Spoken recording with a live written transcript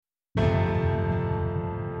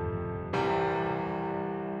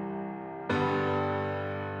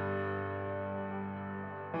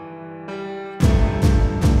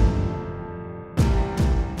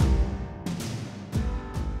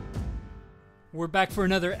We're back for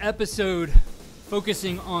another episode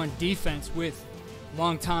focusing on defense with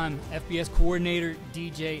longtime FBS coordinator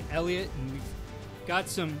DJ Eliot, and we've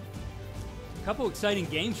got a couple exciting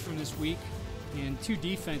games from this week and two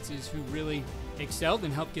defenses who really excelled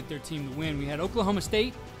and helped get their team to win. We had Oklahoma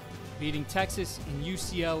State beating Texas and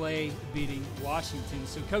UCLA beating Washington.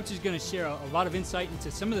 So Coach is going to share a lot of insight into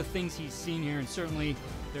some of the things he's seen here, and certainly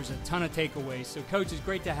there's a ton of takeaways. So Coach, it's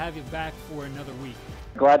great to have you back for another week.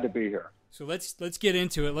 Glad to be here. So let's get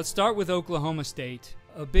into it. Let's start with Oklahoma State.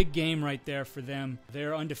 A big game right there for them.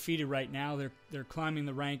 They're undefeated right now. They're climbing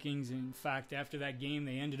the rankings. In fact, after that game,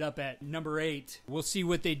 they ended up at number 8. We'll see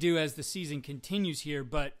what they do as the season continues here,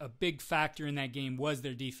 but a big factor in that game was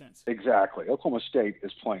their defense. Exactly. Oklahoma State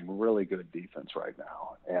is playing really good defense right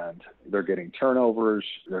now, and they're getting turnovers.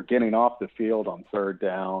 They're getting off the field on third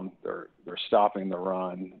down. They're stopping the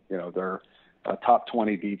run. They're a top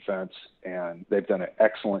 20 defense, and they've done an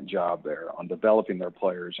excellent job there on developing their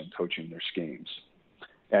players and coaching their schemes.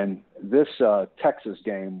 And this Texas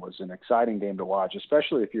game was an exciting game to watch,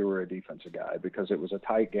 especially if you were a defensive guy, because it was a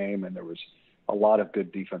tight game and there was a lot of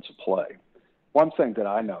good defensive play. One thing that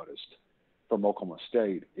I noticed from Oklahoma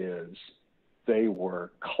State is they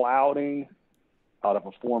were clouding out of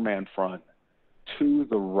a four-man front to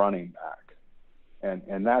the running back.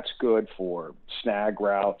 And that's good for snag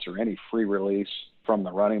routes or any free release from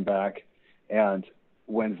the running back. And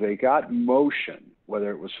when they got motion,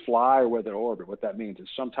 whether it was fly or whether orbit, what that means is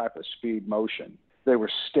some type of speed motion, they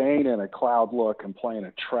were staying in a cloud look and playing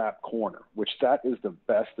a trap corner, which that is the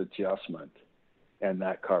best adjustment in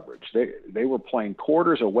that coverage. They were playing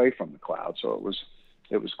quarters away from the cloud, so it was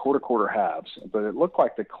quarter halves, but it looked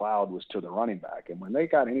like the cloud was to the running back. And when they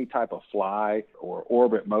got any type of fly or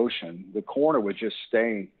orbit motion, the corner would just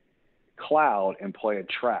stay cloud and play a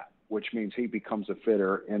trap, which means he becomes a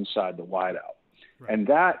fitter inside the wideout. Right. And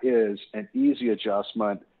that is an easy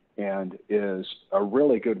adjustment and is a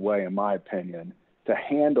really good way, in my opinion, to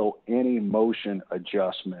handle any motion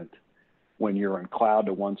adjustment when you're in cloud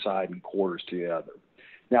to one side and quarters to the other.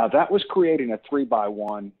 Now, that was creating a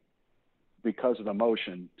 3-by-1 because of the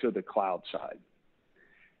motion to the cloud side.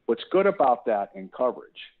 What's good about that in coverage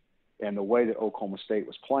and the way that Oklahoma State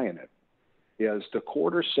was playing it is the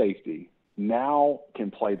quarter safety now can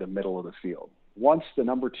play the middle of the field. Once the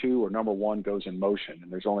number 2 or number 1 goes in motion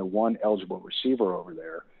and there's only one eligible receiver over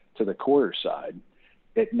there to the quarter side,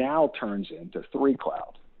 it now turns into 3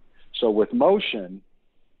 cloud. So with motion,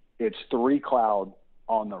 it's 3 cloud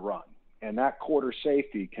on the run. And that quarter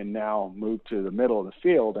safety can now move to the middle of the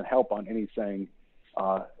field and help on anything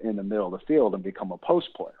in the middle of the field and become a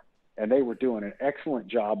post player. And they were doing an excellent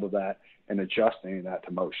job of that and adjusting that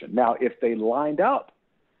to motion. Now, if they lined up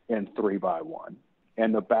in 3-by-1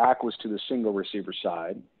 and the back was to the single receiver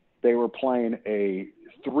side, they were playing a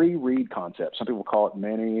 3-read concept. Some people call it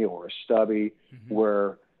mini or a stubby,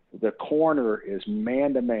 where the corner is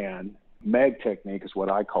man-to-man. Meg technique is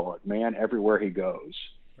what I call it, man everywhere he goes.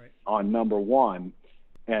 On number 1,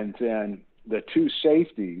 and then the 2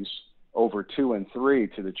 safeties over 2 and 3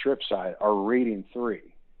 to the trip side are reading 3.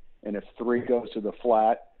 And if 3 goes to the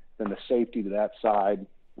flat, then the safety to that side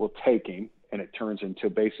will take him, and it turns into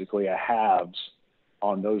basically a halves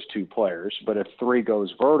on those 2 players. But if 3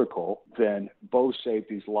 goes vertical, then both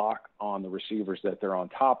safeties lock on the receivers that they're on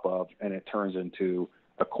top of, and it turns into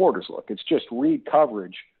a quarters look. It's just read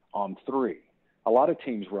coverage on 3. A lot of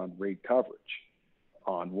teams run read coverage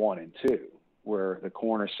on 1 and 2, where the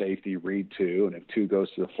corner safety read 2, and if 2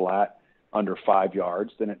 goes to the flat under 5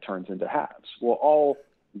 yards, then it turns into halves. Well, all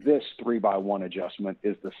this 3-by-1 adjustment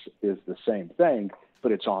is the same thing,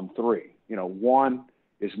 but it's on 3. 1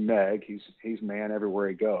 is Meg, he's man everywhere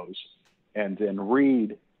he goes, and then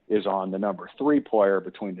read is on the number 3 player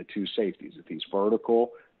between the 2 safeties. If he's vertical,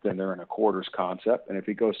 then they're in a quarters concept, and if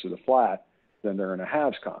he goes to the flat, then they're in a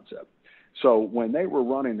halves concept. So when they were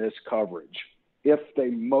running this coverage, if they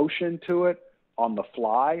motion to it on the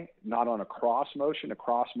fly, not on a cross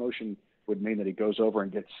motion would mean that he goes over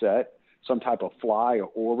and gets set. Some type of fly or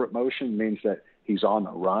orbit motion means that he's on the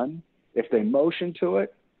run. If they motion to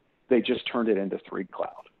it, they just turned it into 3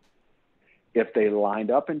 cloud. If they lined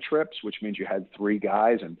up in trips, which means you had 3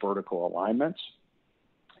 guys in vertical alignments,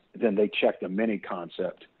 then they checked a mini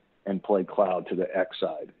concept and played cloud to the X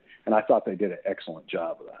side. And I thought they did an excellent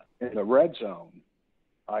job of that. In the red zone,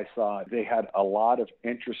 I thought they had a lot of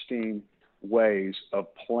interesting ways of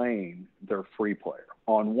playing their free player.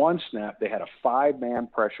 On one snap, they had a 5-man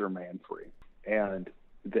pressure man free. And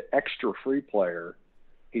the extra free player,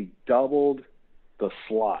 he doubled the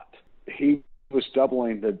slot. He was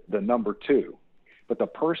doubling the number 2. But the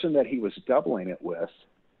person that he was doubling it with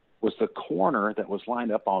was the corner that was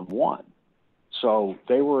lined up on 1. So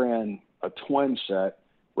they were in a twin set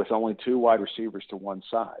with only 2 wide receivers to one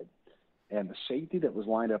side. And the safety that was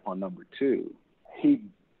lined up on number 2, he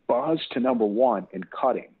buzzed to number 1 and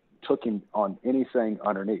cut him, took him on anything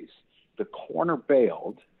underneath. The corner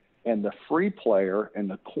bailed, and the free player in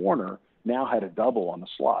the corner now had a double on the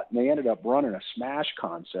slot. And they ended up running a smash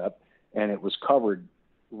concept, and it was covered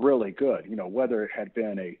really good. You know, whether it had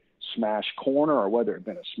been a smash corner or whether it had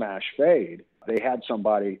been a smash fade, they had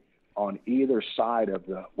somebody on either side of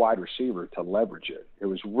the wide receiver to leverage it. It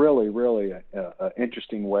was really, really an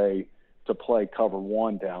interesting way to play cover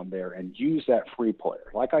 1 down there and use that free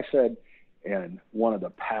player. Like I said in one of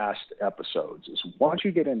the past episodes, is once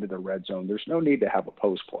you get into the red zone, there's no need to have a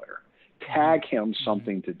post player. Tag him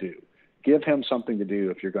something to do. Give him something to do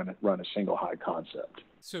if you're going to run a single high concept.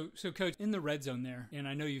 So Coach, in the red zone there, and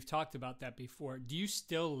I know you've talked about that before, do you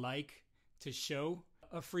still like to show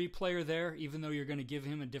a free player there, even though you're going to give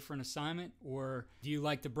him a different assignment? Or do you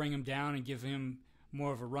like to bring him down and give him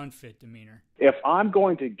more of a run fit demeanor? If I'm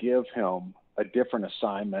going to give him a different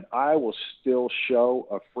assignment, I will still show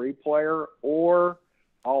a free player, or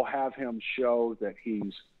I'll have him show that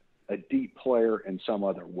he's a deep player in some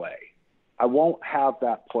other way. I won't have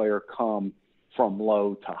that player come from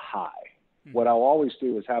low to high. Mm-hmm. What I'll always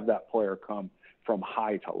do is have that player come from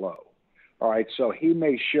high to low. All right, so he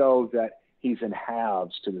may show that he's in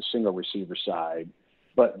halves to the single receiver side,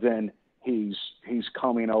 but then he's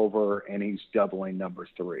coming over and he's doubling number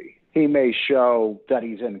 3. He may show that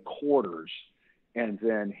he's in quarters, and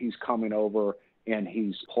then he's coming over and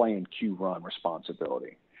he's playing Q run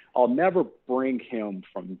responsibility. I'll never bring him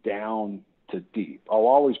from down to deep. I'll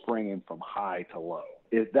always bring him from high to low.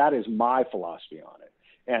 That is my philosophy on it.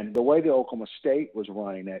 And the way the Oklahoma State was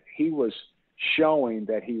running it, he was showing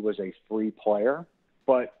that he was a free player,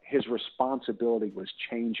 but his responsibility was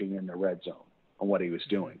changing in the red zone on what he was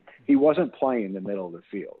doing. He wasn't playing the middle of the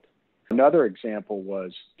field. Another example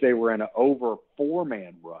was they were in an over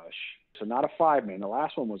 4-man rush, so not a 5-man. The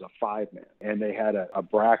last one was a 5-man, and they had a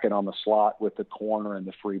bracket on the slot with the corner and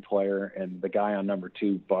the free player, and the guy on number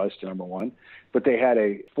 2 buzzed to number 1. But they had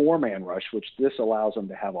a 4-man rush, which this allows them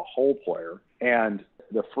to have a hole player, and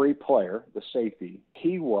the free player, the safety,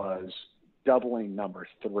 he was doubling number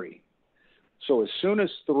 3. So as soon as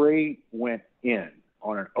 3 went in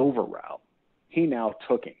on an over route, he now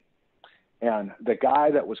took him. And the guy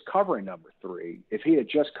that was covering number 3, if he had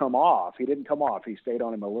just come off, he didn't come off. He stayed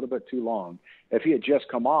on him a little bit too long. If he had just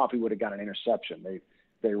come off, he would have got an interception.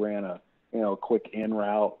 They ran a quick in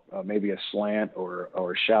route, maybe a slant or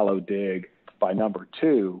a shallow dig by number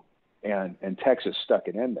 2, and Texas stuck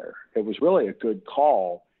it in there. It was really a good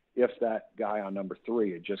call if that guy on number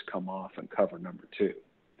 3 had just come off and covered number 2.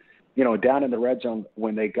 You know, down in the red zone,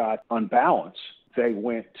 when they got unbalanced, they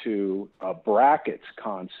went to a brackets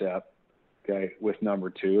concept, okay, with number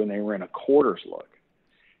 2, and they were in a quarters look.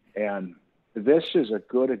 And this is a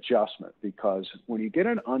good adjustment because when you get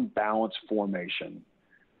an unbalanced formation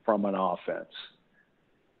from an offense,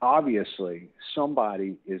 obviously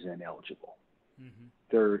somebody is ineligible.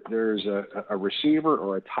 Mm-hmm. There's a receiver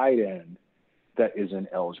or a tight end that is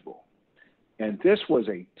ineligible. And this was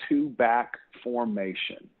a 2-back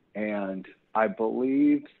formation, and I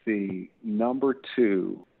believe the number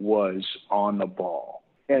 2 was on the ball.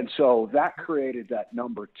 And so that created that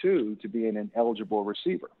number 2 to be an ineligible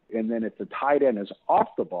receiver. And then if the tight end is off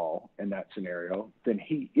the ball in that scenario, then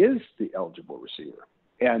he is the eligible receiver.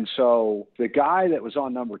 And so the guy that was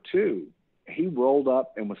on number 2, he rolled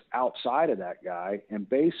up and was outside of that guy. And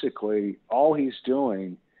basically all he's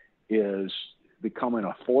doing is becoming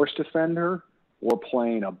a force defender or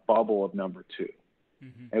playing a bubble of number 2.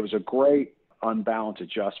 Mm-hmm. It was a great unbalanced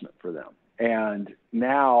adjustment for them. And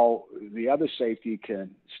now the other safety can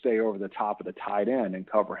stay over the top of the tight end and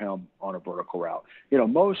cover him on a vertical route. You know,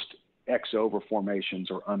 most X-over formations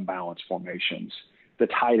or unbalanced formations, the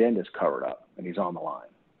tight end is covered up and he's on the line.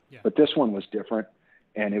 Yeah. But this one was different,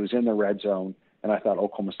 and it was in the red zone, and I thought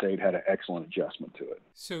Oklahoma State had an excellent adjustment to it.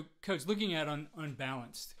 So, Coach, looking at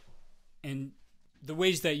unbalanced and the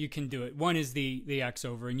ways that you can do it, one is the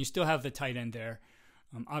X-over, and you still have the tight end there.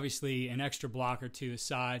 Obviously, an extra blocker to the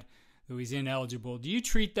side, though he's ineligible. Do you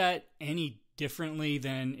treat that any differently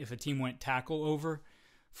than if a team went tackle over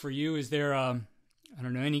for you? Is there,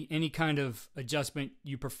 any kind of adjustment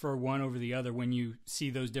you prefer one over the other when you see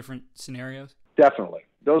those different scenarios? Definitely.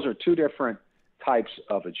 Those are two different types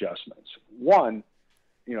of adjustments. One,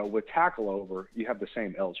 with tackle over, you have the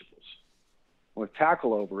same eligibles. With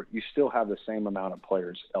tackle over, you still have the same amount of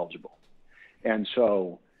players eligible. And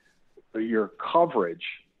so your coverage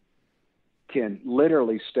can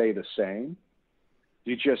literally stay the same.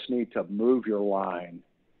 You just need to move your line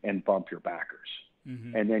and bump your backers.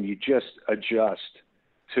 Mm-hmm. And then you just adjust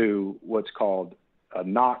to what's called a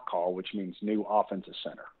knock call, which means new offensive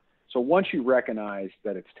center. So once you recognize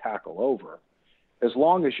that it's tackle over, as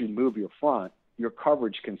long as you move your front, your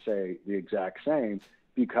coverage can say the exact same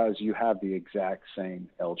because you have the exact same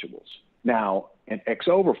eligibles. Now, an X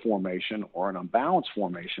over formation or an unbalanced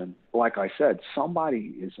formation, like I said,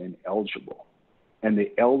 somebody is ineligible, and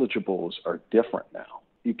the eligibles are different now.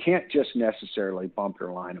 You can't just necessarily bump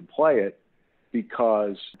your line and play it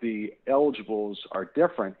because the eligibles are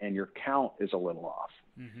different and your count is a little off.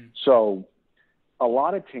 Mm-hmm. So a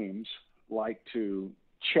lot of teams like to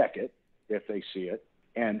check it if they see it,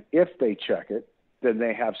 and if they check it, then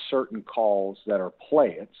they have certain calls that are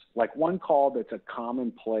play-its. Like one call that's a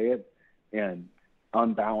common play-it in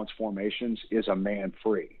unbalanced formations is a man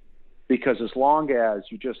free. Because as long as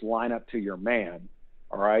you just line up to your man,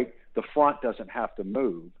 all right, the front doesn't have to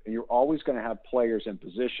move. And you're always going to have players in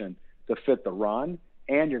position to fit the run,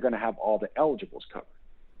 and you're going to have all the eligibles covered.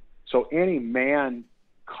 So any man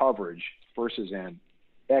coverage versus an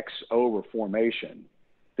X over formation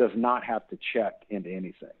does not have to check into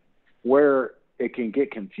anything. Where it can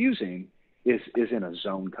get confusing is in a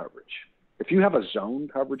zone coverage. If you have a zone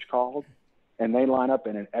coverage called and they line up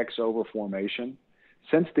in an X over formation,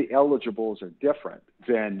 since the eligibles are different,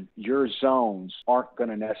 then your zones aren't going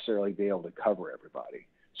to necessarily be able to cover everybody.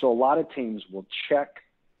 So a lot of teams will check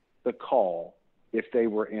the call if they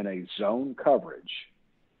were in a zone coverage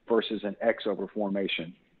versus an X over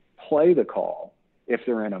formation, play the call if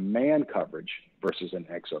they're in a man coverage versus an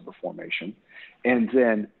X over formation, and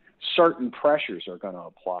then certain pressures are going to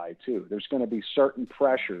apply too. There's going to be certain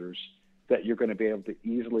pressures that you're going to be able to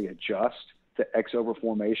easily adjust to X over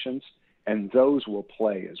formations, and those will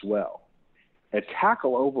play as well. A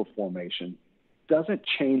tackle over formation doesn't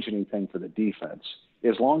change anything for the defense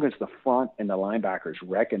as long as the front and the linebackers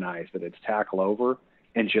recognize that it's tackle over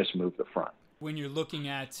and just move the front. When you're looking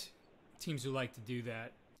at teams who like to do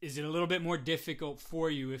that, is it a little bit more difficult for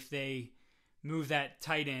you if they move that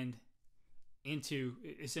tight end into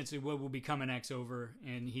essentially what will become an X over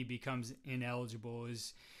and he becomes ineligible?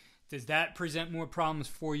 Does that present more problems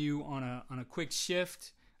for you on a quick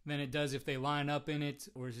shift than it does if they line up in it,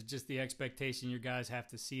 or is it just the expectation your guys have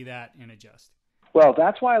to see that and adjust? Well,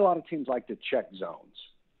 that's why a lot of teams like to check zones,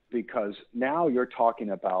 because now you're talking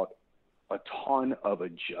about a ton of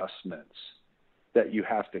adjustments that you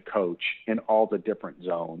have to coach in all the different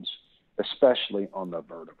zones, especially on the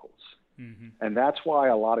verticals. Mm-hmm. And that's why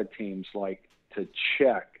a lot of teams like to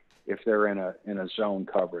check if they're in a zone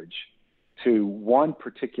coverage to one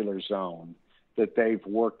particular zone that they've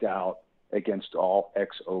worked out against all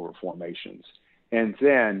X over formations. And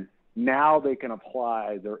then now they can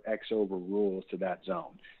apply their X over rules to that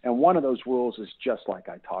zone. And one of those rules is just like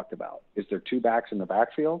I talked about. Is there two backs in the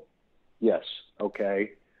backfield? Yes.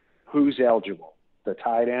 Okay. Who's eligible? The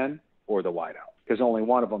tight end or the wideout? Because only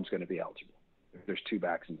one of them is going to be eligible if there's two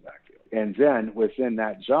backs in the backfield. And then within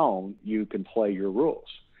that zone, you can play your rules.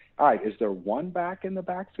 All right, is there one back in the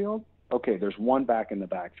backfield? Okay, there's one back in the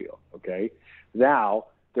backfield, okay? Now,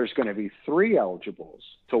 there's going to be three eligibles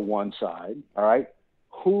to one side, all right?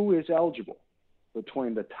 Who is eligible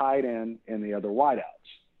between the tight end and the other wideouts,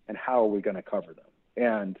 and how are we going to cover them?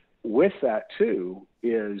 And with that, too,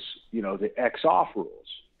 is, the X-off rules.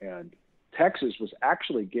 And Texas was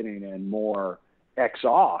actually getting in more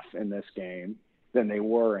X-off in this game than they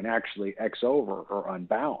were in actually X-over or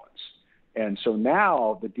unbalanced. And so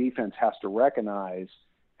now the defense has to recognize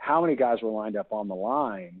how many guys were lined up on the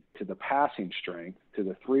line to the passing strength, to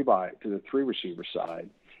the three receiver side.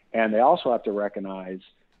 And they also have to recognize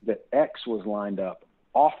that X was lined up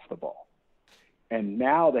off the ball. And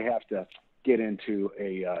now they have to get into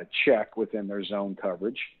a check within their zone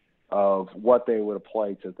coverage of what they would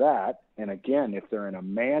apply to that. And again, if they're in a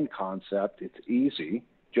man concept, it's easy.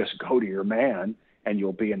 Just go to your man and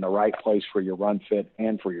you'll be in the right place for your run fit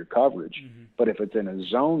and for your coverage. Mm-hmm. But if it's in a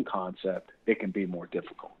zone concept, it can be more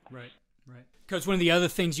difficult. Right. Coach, one of the other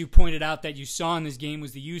things you pointed out that you saw in this game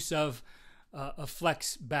was the use of a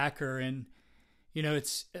flex backer. And,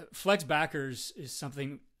 it's flex backers is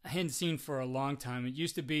something I hadn't seen for a long time. It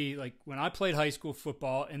used to be like when I played high school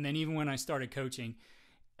football, and then even when I started coaching,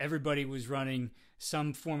 everybody was running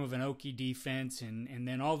some form of an Okie defense, and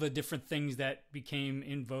then all the different things that became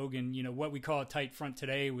in vogue. And, what we call a tight front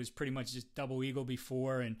today was pretty much just double eagle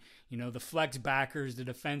before, and, the flex backers to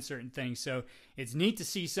defend certain things. So it's neat to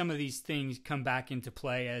see some of these things come back into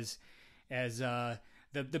play as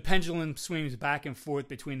the pendulum swings back and forth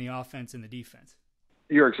between the offense and the defense.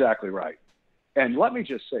 You're exactly right. And let me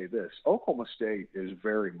just say this, Oklahoma State is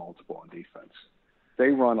very multiple on defense. they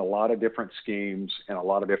run a lot of different schemes and a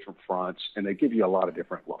lot of different fronts, and they give you a lot of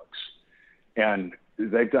different looks. And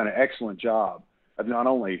they've done an excellent job of not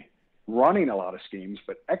only running a lot of schemes,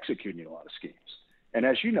 but executing a lot of schemes. And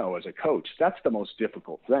as you know, as a coach, that's the most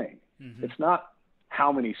difficult thing. Mm-hmm. It's not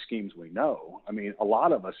how many schemes we know. I mean, a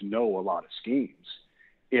lot of us know a lot of schemes.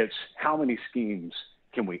 It's how many schemes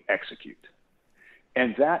can we execute?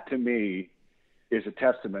 And that, to me, is a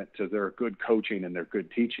testament to their good coaching and their good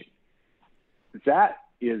teaching. That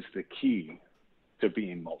is the key to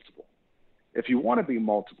being multiple. If you want to be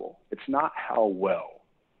multiple, it's not how well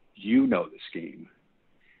you know the scheme.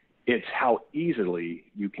 It's how easily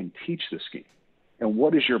you can teach the scheme. And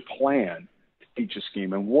what is your plan to teach a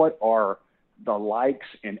scheme? And what are the likes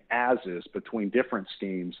and ases between different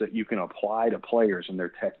schemes that you can apply to players and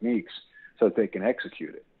their techniques so that they can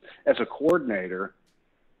execute it? As a coordinator,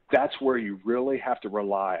 that's where you really have to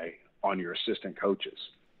rely on your assistant coaches.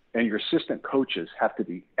 And your assistant coaches have to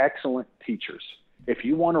be excellent teachers. If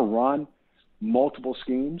you want to run multiple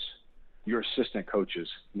schemes, your assistant coaches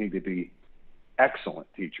need to be excellent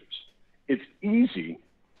teachers. It's easy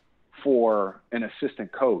for an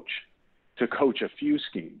assistant coach to coach a few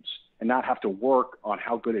schemes and not have to work on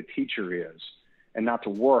how good a teacher is and not to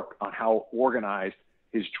work on how organized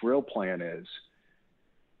his drill plan is.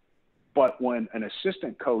 But when an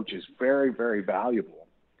assistant coach is very, very valuable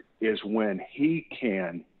is when he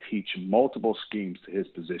can teach multiple schemes to his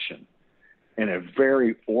position in a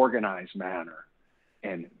very organized manner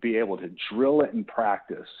and be able to drill it in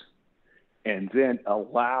practice and then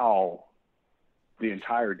allow the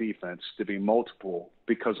entire defense to be multiple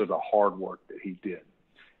because of the hard work that he did.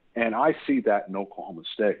 And I see that in Oklahoma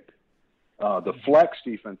State. The flex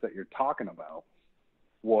defense that you're talking about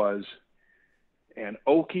was an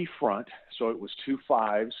Okie front, so it was 2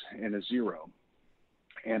 5s and a 0,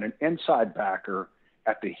 and an inside backer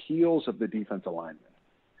at the heels of the defensive lineman.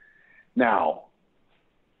 Now,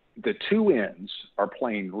 the two ends are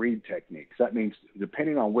playing read techniques. That means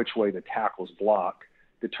depending on which way the tackles block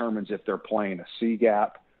determines if they're playing a C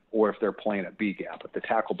gap or if they're playing a B gap. If the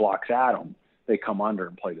tackle blocks at them, they come under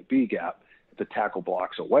and play the B gap. If the tackle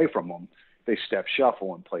blocks away from them, they step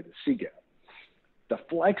shuffle and play the C gap. The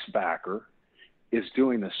flex backer is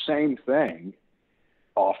doing the same thing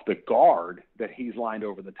off the guard that he's lined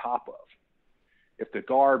over the top of. If the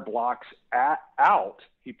guard blocks out,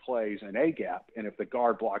 he plays an A gap, and if the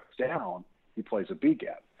guard blocks down, he plays a B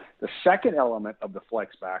gap. The second element of the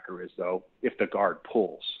flex backer is, though, if the guard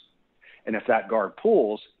pulls. And if that guard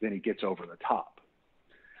pulls, then he gets over the top.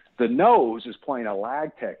 The nose is playing a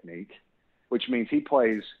lag technique, which means he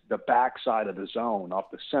plays the back side of the zone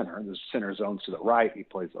off the center. The center zones to the right, he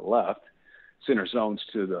plays the left. Center zones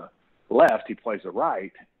to the left, he plays the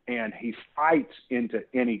right, and he fights into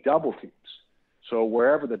any double teams. So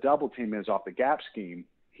wherever the double team is off the gap scheme,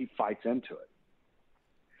 he fights into it.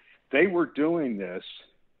 They were doing this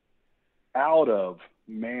out of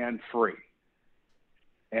man free.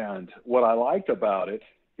 And what I liked about it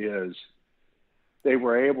is they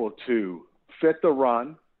were able to fit the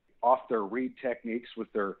run off their read techniques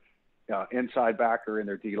with their inside backer and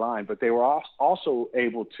their D-line, but they were also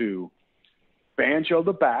able to banjo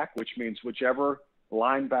the back, which means whichever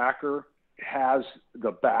linebacker has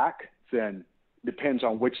the back, then depends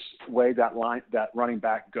on which way that running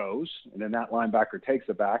back goes, and then that linebacker takes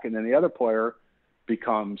the back, and then the other player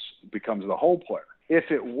becomes the whole player. If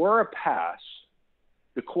it were a pass,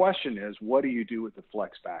 the question is, what do you do with the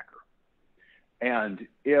flex backer? And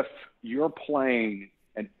if you're playing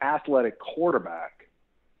an athletic quarterback,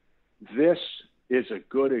 this is a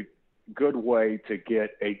good way to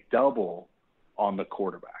get a double on the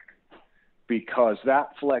quarterback, because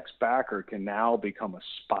that flex backer can now become a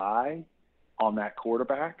spy on that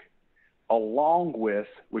quarterback, along with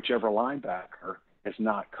whichever linebacker is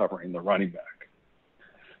not covering the running back.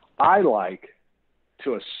 I like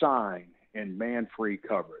to assign in man-free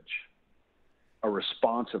coverage a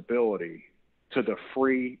responsibility to the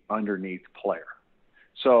free underneath player.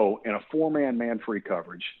 So in a 4-man man-free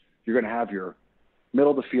coverage, you're going to have your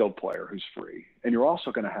middle of the field player who's free, and you're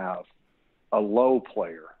also going to have a low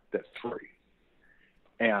player that's free.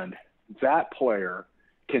 And that player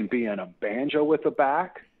can be in a banjo with the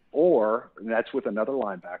back, or that's with another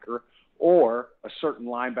linebacker, or a certain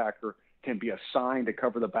linebacker can be assigned to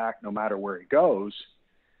cover the back no matter where he goes,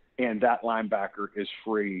 and that linebacker is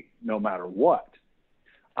free no matter what.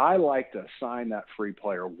 I like to assign that free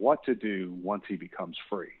player what to do once he becomes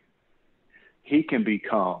free. He can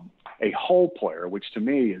become a hole player, which to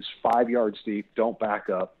me is 5 yards deep, don't back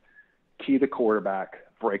up, key the quarterback,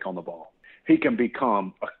 break on the ball. He can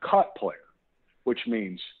become a cut player, which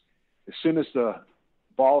means as soon as the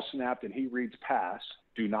ball snapped and he reads pass,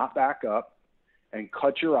 do not back up, and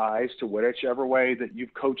cut your eyes to whichever way that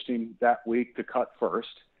you've coached him that week to cut first.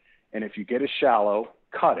 And if you get a shallow,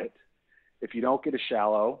 cut it. If you don't get a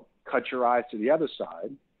shallow, cut your eyes to the other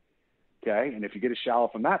side, okay? And if you get a shallow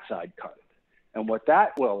from that side, cut it. And what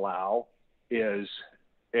that will allow is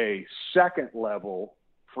a second level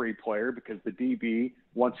free player, because the DB,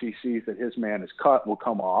 once he sees that his man is cut, will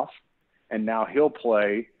come off, and now he'll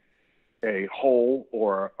play a hole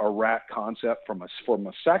or a rat concept from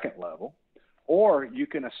a second level. Or you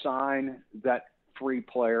can assign that free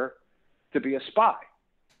player to be a spy,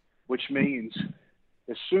 which means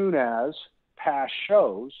as soon as pass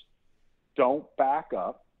shows, don't back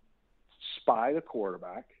up, spy the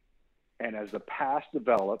quarterback, and as the pass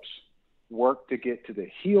develops, work to get to the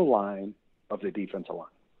heel line of the defensive line.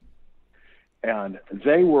 And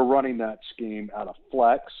they were running that scheme out of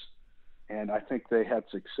flex, and I think they had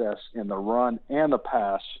success in the run and the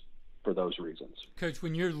pass for those reasons. Coach,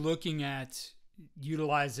 when you're looking at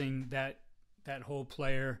utilizing that whole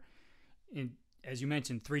player in, as you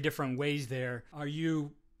mentioned, 3 different ways there, are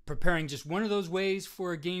you preparing just one of those ways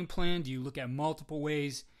for a game plan? Do you look at multiple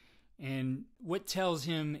ways? And what tells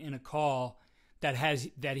him in a call that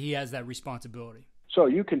he has that responsibility? So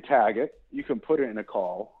you can tag it, you can put it in a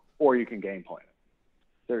call, or you can game plan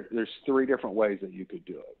it. There's 3 different ways that you could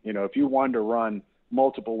do it. You know, if you wanted to run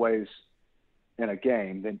multiple ways in a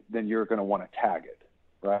game, then you're going to want to tag it,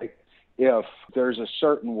 right? If there's a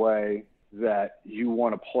certain way that you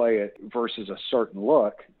want to play it versus a certain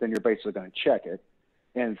look, then you're basically going to check it.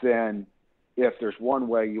 And then if there's one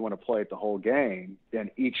way you want to play it the whole game, then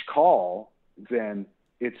each call, then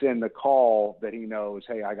it's in the call that he knows,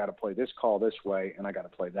 hey, I got to play this call this way, and I got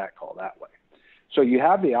to play that call that way. So you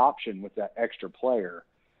have the option with that extra player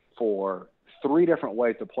for 3 different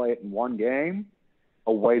ways to play it in one game,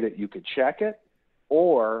 a way that you could check it,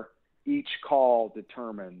 or each call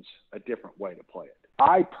determines a different way to play it.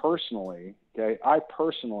 I personally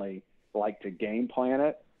like to game plan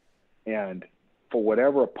it, and for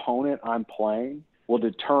whatever opponent I'm playing will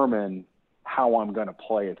determine how I'm going to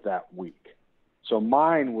play it that week. So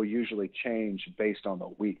mine will usually change based on the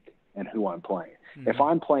week and who I'm playing. Mm-hmm. If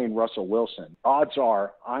I'm playing Russell Wilson, odds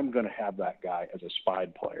are I'm going to have that guy as a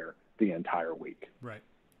spied player the entire week. Right.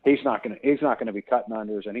 He's not going to be cutting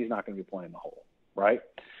unders, and he's not going to be playing the hole, right?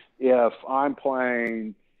 If I'm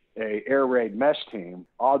playing a air raid mesh team,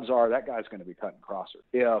 odds are that guy's going to be cutting crosser.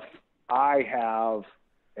 If I have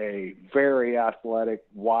a very athletic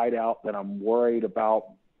wideout that I'm worried about,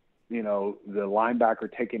 you know, the linebacker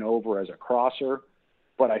taking over as a crosser,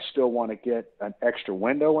 but I still want to get an extra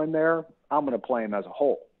window in there, I'm going to play him as a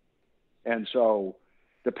hole. And so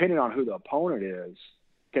depending on who the opponent is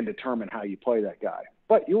can determine how you play that guy.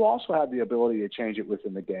 But you also have the ability to change it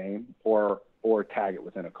within the game or tag it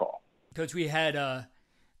within a call. Coach, we had a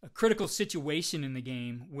critical situation in the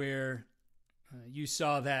game where you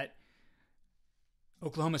saw that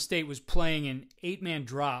Oklahoma State was playing an 8-man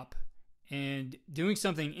drop and doing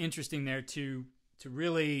something interesting there to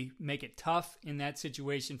really make it tough in that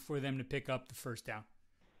situation for them to pick up the first down.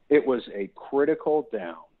 It was a critical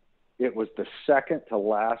down. It was the second to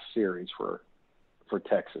last series for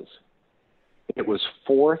Texas. It was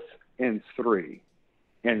 4th and 3,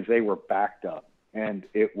 and they were backed up, and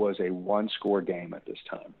it was a 1-score game at this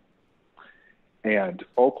time. And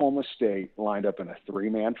Oklahoma State lined up in a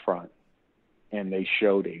 3-man front, and they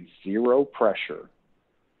showed a 0 pressure,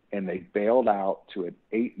 and they bailed out to an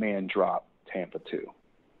 8-man drop, Tampa 2,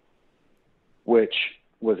 which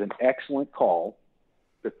was an excellent call.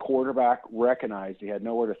 The quarterback recognized he had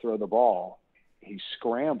nowhere to throw the ball. He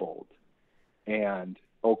scrambled, and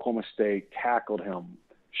Oklahoma State tackled him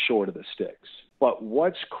short of the sticks. But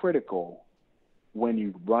what's critical when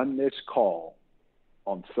you run this call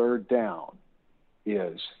on 3rd down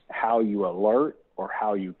is how you alert or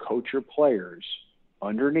how you coach your players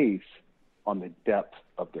underneath on the depth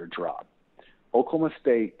of their drop. Oklahoma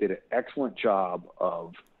State did an excellent job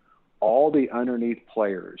of all the underneath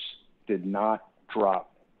players did not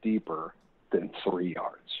drop deeper than 3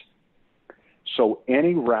 yards. So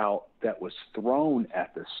any route that was thrown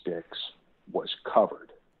at the sticks was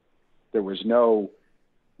covered. There was no,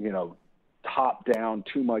 top down,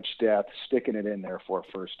 too much depth, sticking it in there for a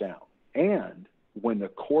first down. And when the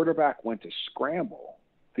quarterback went to scramble,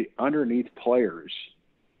 the underneath players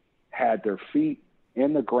had their feet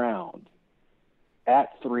in the ground at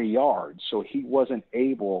 3 yards, so he wasn't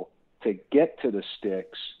able to get to the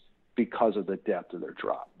sticks because of the depth of their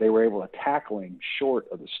drop. They were able to tackle him short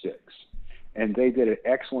of the sticks, and they did an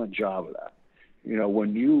excellent job of that.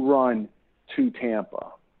 When you run to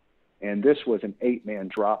Tampa, and this was an 8-man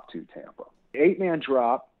drop to Tampa, 8-man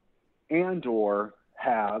drop and or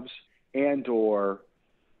halves and or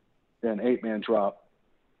an 8-man drop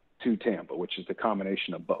to Tampa, which is the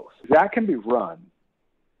combination of both. That can be run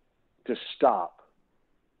to stop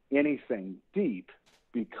anything deep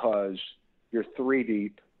because you're 3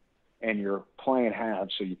 deep and you're playing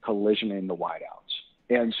halves, so you're collisioning the wideouts.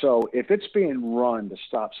 And so if it's being run to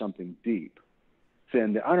stop something deep,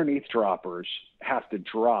 then the underneath droppers have to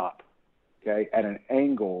drop, okay, at an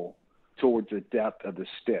angle towards the depth of the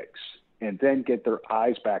sticks, and then get their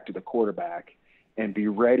eyes back to the quarterback and be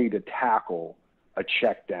ready to tackle a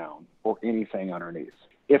check down or anything underneath.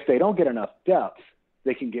 If they don't get enough depth,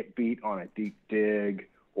 they can get beat on a deep dig,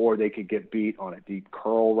 or they could get beat on a deep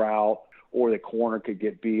curl route, or the corner could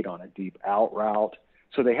get beat on a deep out route.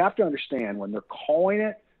 So they have to understand when they're calling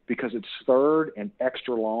it, because it's third and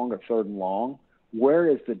extra long or third and long, where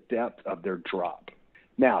is the depth of their drop?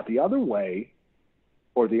 Now, the other way,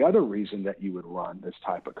 or the other reason that you would run this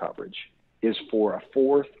type of coverage, is for a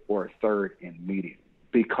fourth or a third and medium,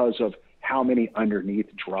 because of how many underneath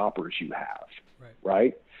droppers you have,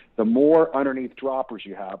 right? The more underneath droppers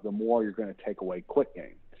you have, the more you're going to take away quick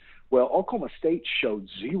game. Well, Oklahoma State showed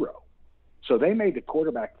 0. So they made the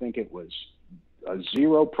quarterback think it was a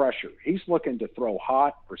 0 pressure. He's looking to throw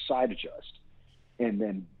hot or side adjust, and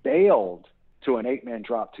then bailed to an 8-man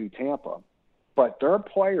drop to Tampa. But their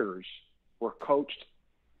players were coached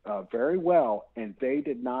very well, and they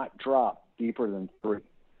did not drop deeper than 3.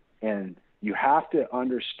 And you have to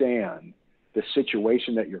understand the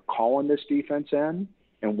situation that you're calling this defense in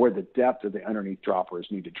and where the depth of the underneath droppers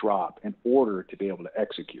need to drop in order to be able to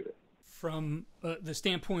execute it. From the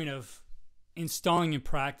standpoint of installing and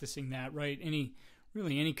practicing that, right?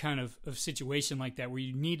 Any kind of situation like that where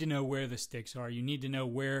you need to know where the sticks are, you need to know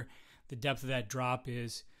where the depth of that drop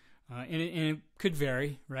is, and it could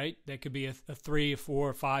vary, right? That could be a 3, a 4,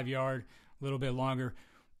 or 5 yard, a little bit longer.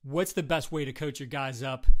 What's the best way to coach your guys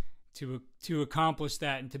up to accomplish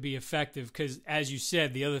that and to be effective? Because as you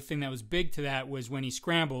said, the other thing that was big to that was when he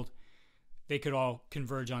scrambled, they could all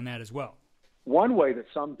converge on that as well. One way that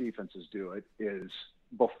some defenses do it is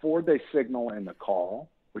before they signal in the call,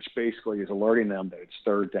 which basically is alerting them that it's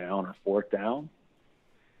third down or fourth down,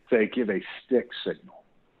 they give a stick signal.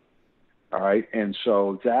 All right. And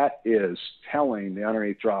so that is telling the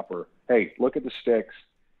underneath dropper, hey, look at the sticks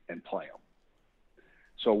and play them.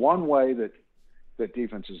 So one way that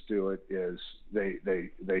defenses do it is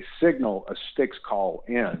they signal a sticks call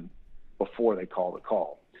in before they call the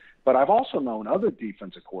call. But I've also known other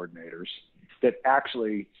defensive coordinators that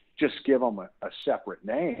actually just give them a separate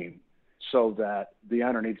name so that the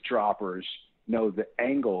underneath droppers know the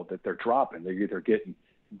angle that they're dropping. They're either getting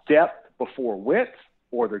depth before width,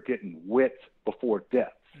 or they're getting width before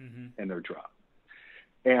depth in their drop.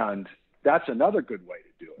 And that's another good way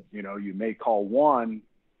to do it. You know, you may call one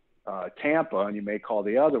Tampa, and you may call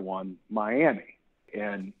the other one Miami.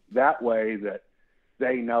 And that way that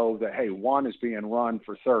they know that, hey, one is being run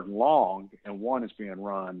for third and long, and one is being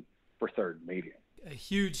run for third and medium. A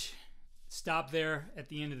huge stop there at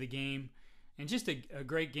the end of the game, and just a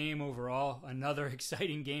great game overall. Another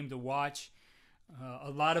exciting game to watch.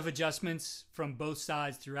 A lot of adjustments from both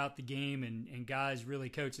sides throughout the game, and guys really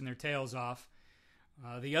coaching their tails off.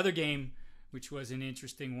 The other game, which was an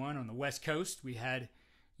interesting one on the West Coast, we had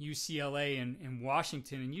UCLA and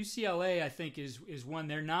Washington. And UCLA, I think, is one.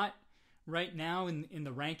 They're not right now in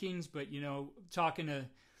the rankings, but, you know, talking to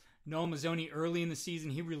Noel Mazzoni early in the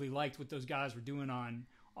season, he really liked what those guys were doing on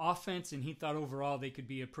offense, and he thought overall they could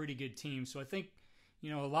be a pretty good team. So I think,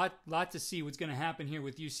 you know, a lot to see what's going to happen here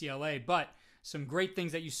with UCLA, but some great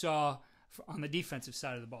things that you saw on the defensive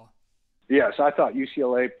side of the ball. Yes, I thought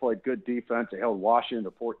UCLA played good defense. They held Washington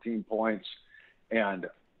to 14 points, and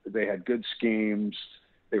they had good schemes.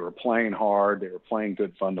 They were playing hard. They were playing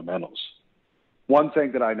good fundamentals. One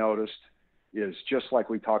thing that I noticed is, just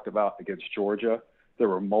like we talked about against Georgia, there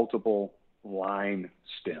were multiple line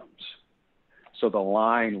stems. So the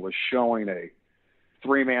line was showing a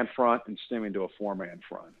 3-man front and stemming to a 4-man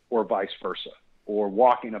front, or vice versa, or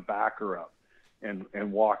walking a backer up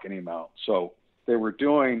and walking him out. So they were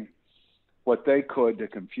doing what they could to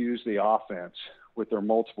confuse the offense with their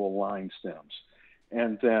multiple line stems.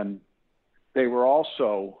 And then they were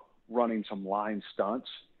also running some line stunts,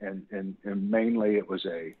 and mainly it was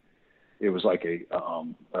like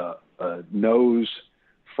a nose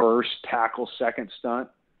first, tackle second stunt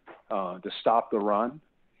to stop the run.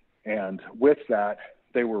 And with that,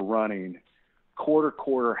 they were running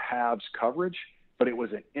quarter halves coverage, but it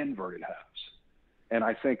was an inverted halves. And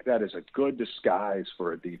I think that is a good disguise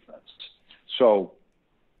for a defense. So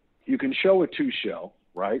you can show a 2-shell,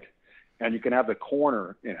 right? And you can have the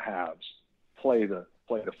corner in halves play the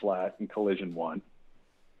flat in collision 1.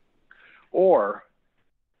 Or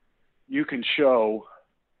you can show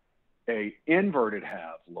a inverted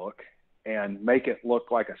half look and make it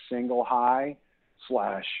look like a single high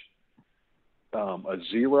slash a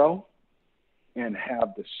zero, and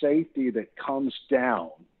have the safety that comes down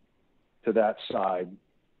to that side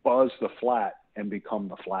buzz the flat and become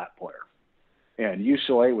the flat player. And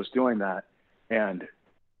UCLA was doing that and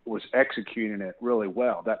was executing it really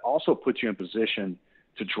well. That also puts you in position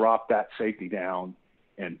to drop that safety down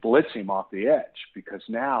and blitz him off the edge, because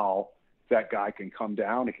now that guy can come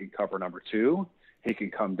down, he can cover number two, he can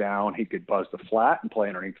come down, he could buzz the flat and play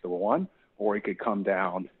underneath the one, or he could come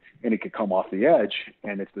down and he could come off the edge,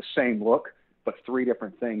 and it's the same look, but three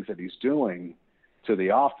different things that he's doing to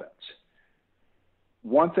the offense.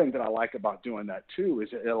 One thing that I like about doing that too is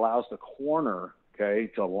it allows the corner,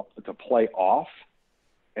 okay, to play off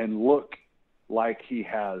and look like he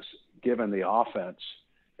has given the offense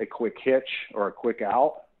a quick hitch or a quick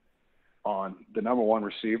out on the number one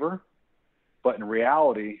receiver. But in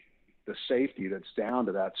reality, the safety that's down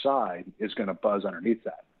to that side is going to buzz underneath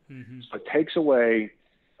that. Mm-hmm. So it takes away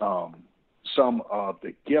some of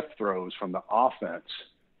the gift throws from the offense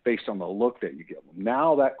based on the look that you give them.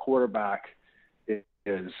 Now that quarterback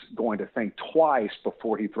is going to think twice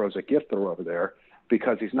before he throws a gift throw over there,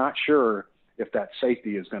 because he's not sure if that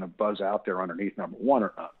safety is going to buzz out there underneath number one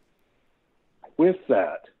or not. With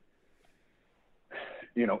that,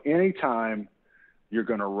 anytime you're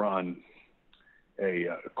going to run a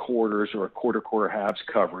quarters or a quarter halves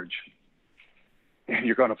coverage, and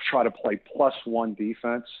you're going to try to play +1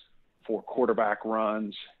 defense for quarterback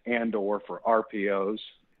runs and or for RPOs,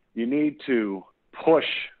 you need to push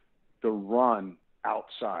the run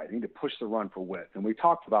outside. You need to push the run for width. And we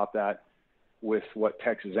talked about that with what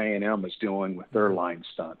Texas A&M is doing with their line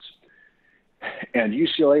stunts. And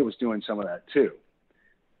UCLA was doing some of that too.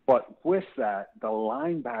 But with that, the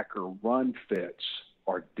linebacker run fits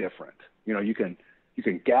are different. You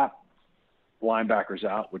can gap linebackers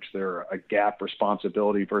out, which they're a gap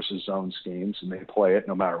responsibility versus zone schemes, and they play it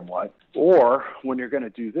no matter what. Or when you're going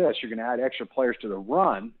to do this, you're going to add extra players to the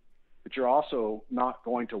run, but you're also not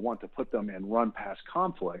going to want to put them in run pass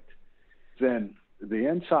conflict. Then the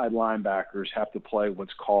inside linebackers have to play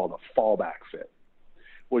what's called a fallback fit,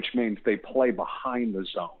 which means they play behind the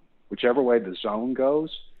zone. Whichever way the zone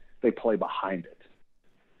goes, they play behind it.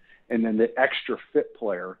 And then the extra fit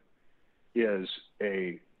player is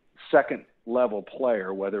a second level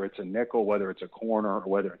player, whether it's a nickel, whether it's a corner, or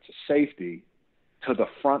whether it's a safety, to the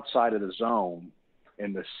front side of the zone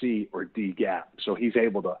in the C or D gap. So he's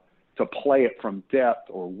able to play it from depth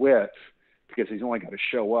or width, because he's only got to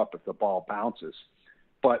show up if the ball bounces.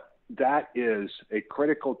 But that is a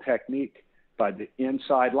critical technique by the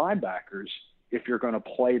inside linebackers if you're going to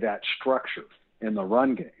play that structure in the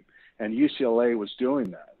run game. And UCLA was doing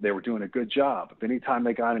that. They were doing a good job. If anytime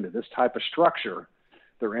they got into this type of structure,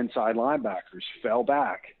 their inside linebackers fell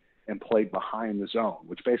back and played behind the zone,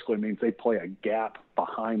 which basically means they play a gap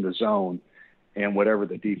behind the zone and whatever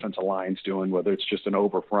the defensive line's doing, whether it's just an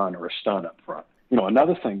over front or a stun up front.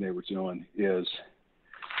 Another thing they were doing is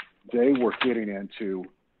they were getting into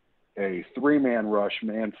a 3-man rush,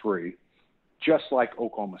 man free, just like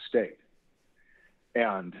Oklahoma State.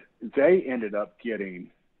 And they ended up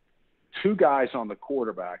getting 2 guys on the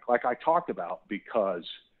quarterback, like I talked about, because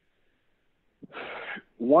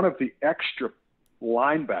one of the extra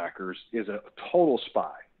linebackers is a total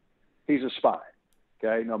spy. He's a spy,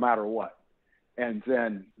 okay, no matter what. And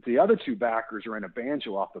then the other 2 backers are in a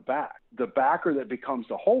banjo off the back. The backer that becomes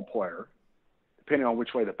the hole player, depending on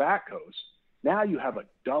which way the back goes, now you have a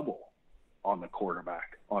double on the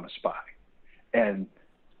quarterback on a spy. And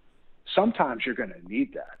sometimes you're going to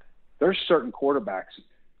need that. There's certain quarterbacks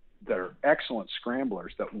that are excellent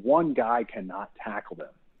scramblers that one guy cannot tackle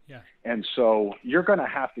them. Yeah. And so you're going to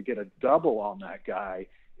have to get a double on that guy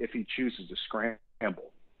if he chooses to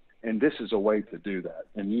scramble. And this is a way to do that.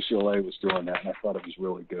 And UCLA was doing that, and I thought it was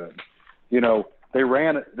really good. They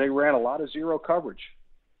ran a lot of zero coverage,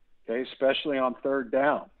 okay, especially on third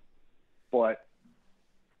down. But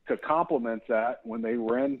to complement that, when they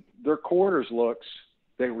ran their quarters looks,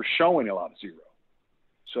 they were showing a lot of zero.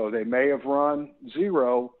 So they may have run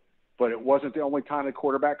zero, but it wasn't the only time the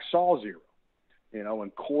quarterback saw zero.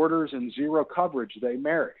 In quarters and zero coverage, they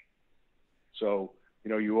marry. So,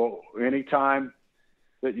 anytime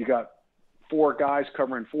that you got 4 guys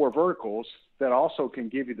covering 4 verticals, that also can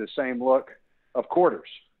give you the same look of quarters,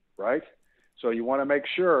 right? So you want to make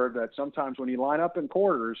sure that sometimes when you line up in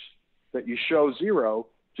quarters that you show zero,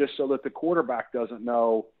 just so that the quarterback doesn't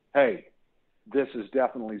know, hey, this is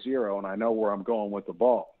definitely zero and I know where I'm going with the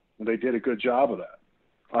ball. And they did a good job of that.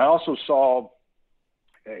 I also saw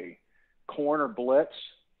a corner blitz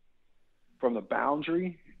from the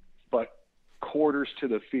boundary, but quarters to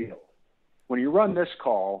the field. When you run this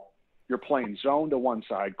call, you're playing zone to one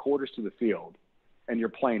side, quarters to the field, and you're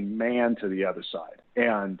playing man to the other side.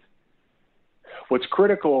 And what's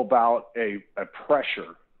critical about a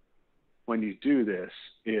pressure when you do this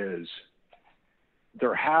is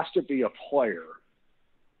there has to be a player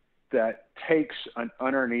that takes an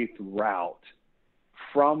underneath route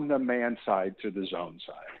from the man side to the zone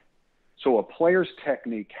side. So a player's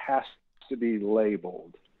technique has to be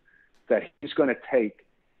labeled that he's going to take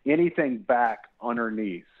anything back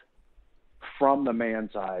underneath from the man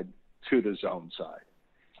side to the zone side.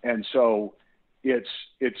 And so it's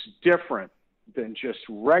different than just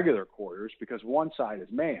regular quarters because one side is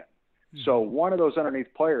man. Mm-hmm. So one of those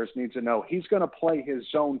underneath players needs to know he's going to play his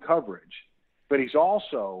zone coverage, but he's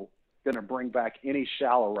also going to bring back any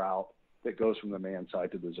shallow route that goes from the man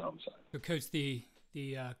side to the zone side. So, Coach, the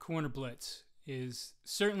corner blitz is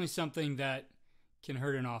certainly something that can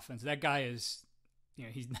hurt an offense. That guy is,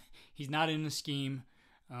 he's not in the scheme.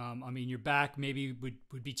 I mean, your back maybe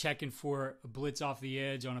would be checking for a blitz off the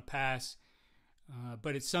edge on a pass,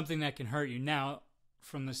 but it's something that can hurt you. Now,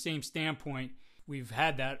 from the same standpoint, we've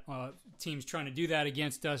had that teams trying to do that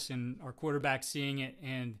against us and our quarterback seeing it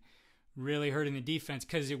and really hurting the defense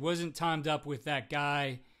because it wasn't timed up with that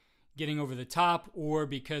guy getting over the top or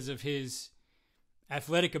because of his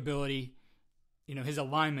athletic ability, his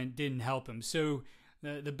alignment didn't help him. So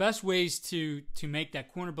the best ways to make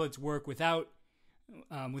that corner blitz work without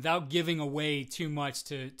giving away too much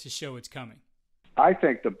to show it's coming. I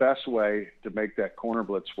think the best way to make that corner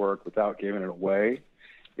blitz work without giving it away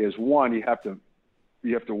is one, you have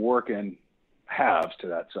to work in halves to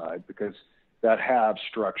that side because that half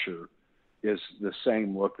structure is the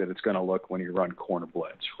same look that it's going to look when you run corner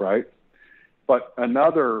blitz, right? But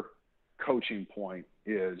another coaching point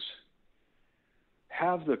is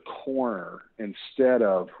have the corner instead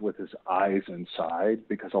of with his eyes inside,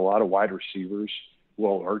 because a lot of wide receivers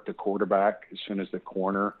will hurt the quarterback as soon as the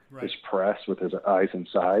corner is pressed with his eyes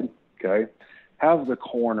inside, okay? Have the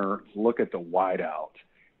corner look at the wide out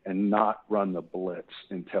and not run the blitz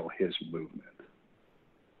until his movement.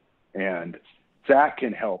 And that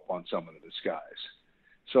can help on some of the disguise.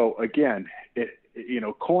 So again,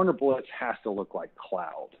 corner blitz has to look like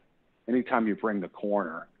cloud. Anytime you bring the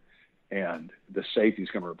corner and the safety's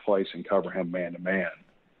going to replace and cover him man to man,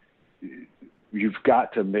 you've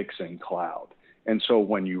got to mix in cloud. And so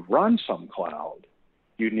when you run some cloud,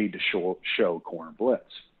 you need to show corner blitz.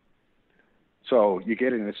 So you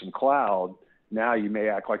get into some cloud, now you may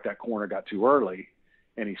act like that corner got too early,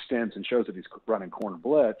 and he stands and shows that he's running corner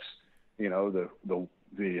blitz.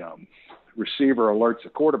 The receiver alerts the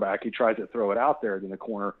quarterback. He tries to throw it out there, then the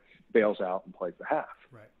corner bails out and plays the half.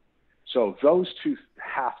 Right. So those two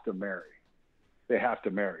have to marry. They have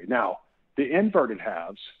to marry. Now, the inverted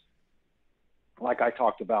halves, like I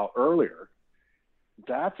talked about earlier,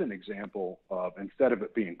 that's an example of instead of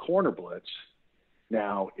it being corner blitz,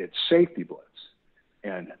 now it's safety blitz.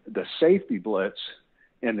 And the safety blitz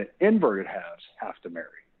and the inverted halves have to marry.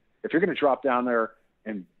 If you're going to drop down there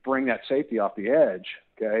and bring that safety off the edge,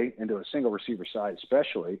 okay, into a single receiver side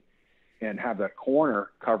especially, and have that corner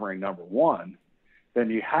covering number one, then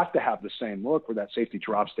you have to have the same look where that safety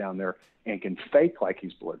drops down there and can fake like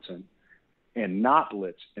he's blitzing and not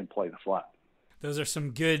blitz and play the flat. Those are some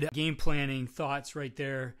good game planning thoughts right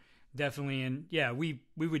there, definitely. And, yeah, we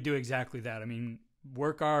would do exactly that. I mean,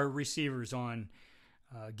 work our receivers on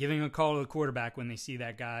giving a call to the quarterback when they see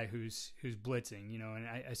that guy who's blitzing,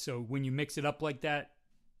 and so when you mix it up like that,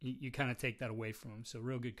 you kind of take that away from them. So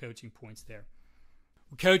real good coaching points there.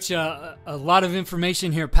 Well, Coach, a lot of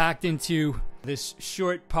information here packed into this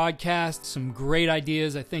short podcast, some great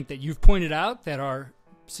ideas I think that you've pointed out that are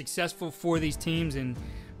successful for these teams, and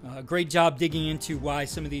a great job digging into why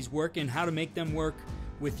some of these work and how to make them work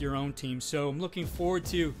with your own team. So I'm looking forward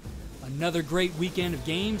to another great weekend of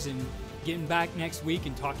games and getting back next week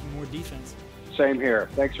and talking more defense. Same here.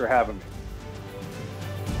 Thanks for having me.